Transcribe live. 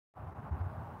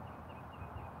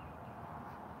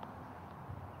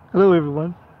Hello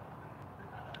everyone.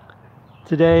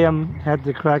 Today I'm at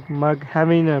the cracked mug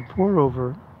having a pour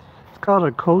over. It's called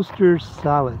a coaster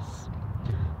Salis.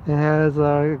 It has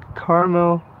a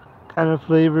caramel kind of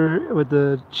flavor with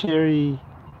the cherry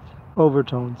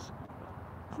overtones.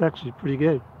 It's actually pretty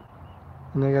good.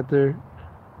 And they got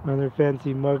one of their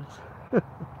fancy mugs.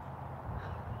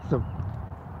 So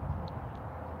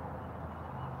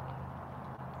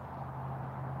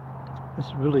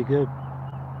it's really good.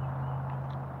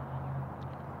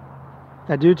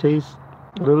 I do taste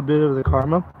a little bit of the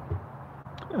caramel,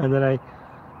 and then I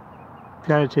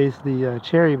kind of taste the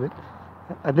cherry, but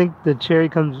I think the cherry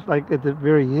comes like at the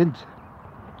very end.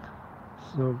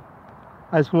 So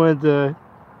I just wanted to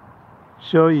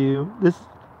show you this.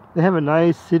 They have a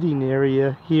nice sitting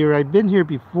area here. I've been here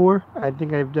before. I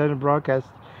think I've done a broadcast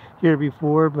here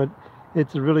before, but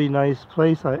it's a really nice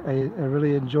place. I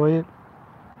really enjoy it.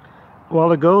 A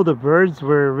while ago, the birds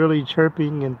were really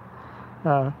chirping, and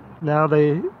uh, now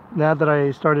they now that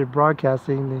I started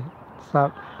broadcasting, they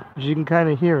stopped. But you can kind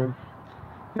of hear them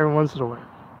every once in a while.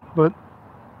 But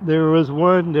there was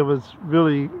one that was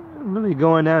really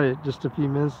going at it just a few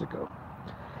minutes ago.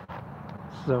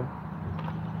 So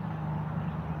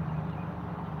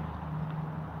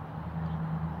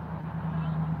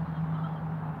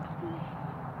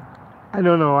I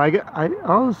don't know. I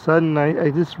all of a sudden I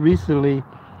just recently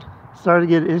started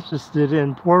to get interested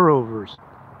in pour overs.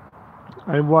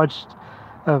 I watched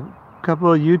a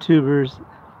couple of YouTubers,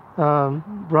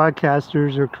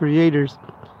 broadcasters or creators,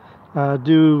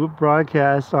 do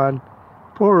broadcasts on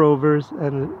pour overs,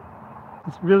 and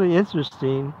it's really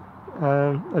interesting.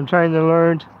 I'm trying to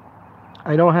learn.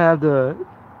 I don't have the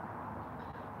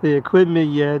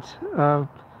equipment yet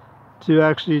to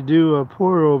actually do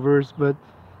pour overs, but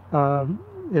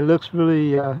it looks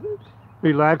really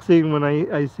relaxing when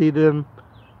I see them,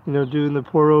 doing the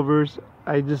pour overs.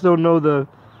 I just don't know the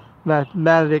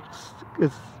mathematics.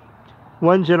 It's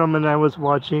one gentleman I was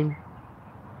watching.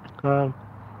 Uh,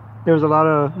 there was a lot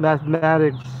of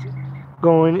mathematics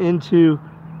going into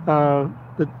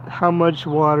how much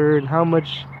water and how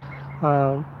much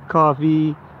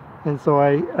coffee, and so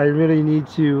I really need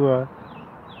to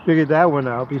figure that one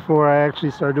out before I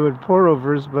actually start doing pour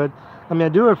overs. But I mean, I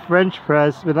do a French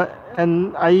press,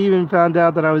 and I even found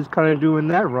out that I was kind of doing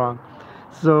that wrong.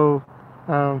 So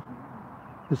um,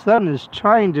 the sun is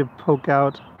trying to poke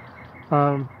out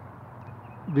um,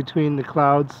 between the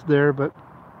clouds there, but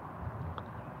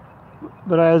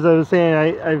as I was saying,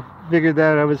 I figured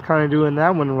that I was kind of doing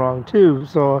that one wrong too.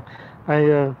 So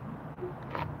I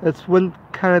that's one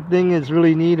kind of thing is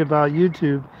really neat about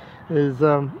YouTube is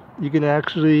you can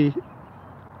actually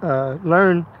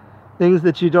learn things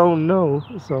that you don't know.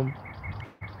 So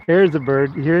here's a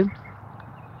bird. You hear it?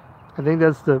 I think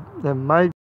that's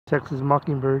my Texas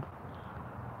mockingbird.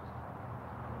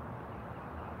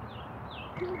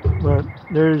 But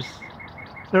there's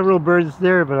several birds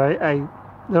there, but I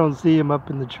don't see them up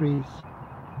in the trees.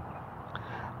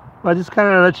 I just kind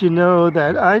of let you know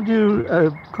that I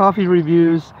do coffee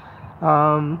reviews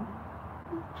um,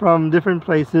 from different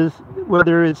places,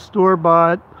 whether it's store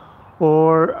bought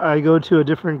or I go to a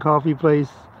different coffee place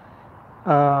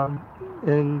um,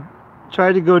 and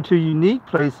try to go to unique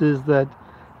places that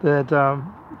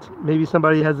maybe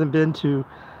somebody hasn't been to.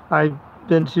 I've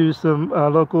been to some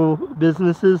local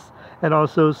businesses and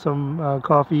also some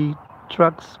coffee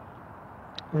trucks,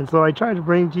 and so I try to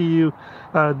bring to you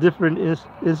different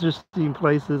interesting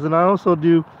places. And I also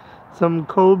do some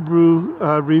cold brew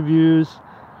reviews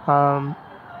um,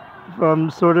 from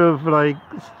sort of like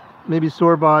maybe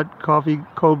store bought coffee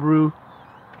cold brew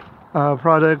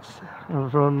products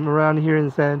from around here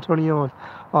in San Antonio and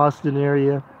Austin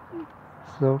area.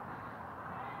 So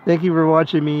thank you for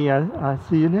watching me. I'll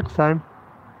see you next time.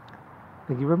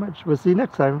 Thank you very much. We'll see you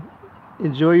next time.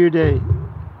 Enjoy your day.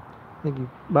 Thank you.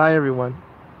 Bye, everyone.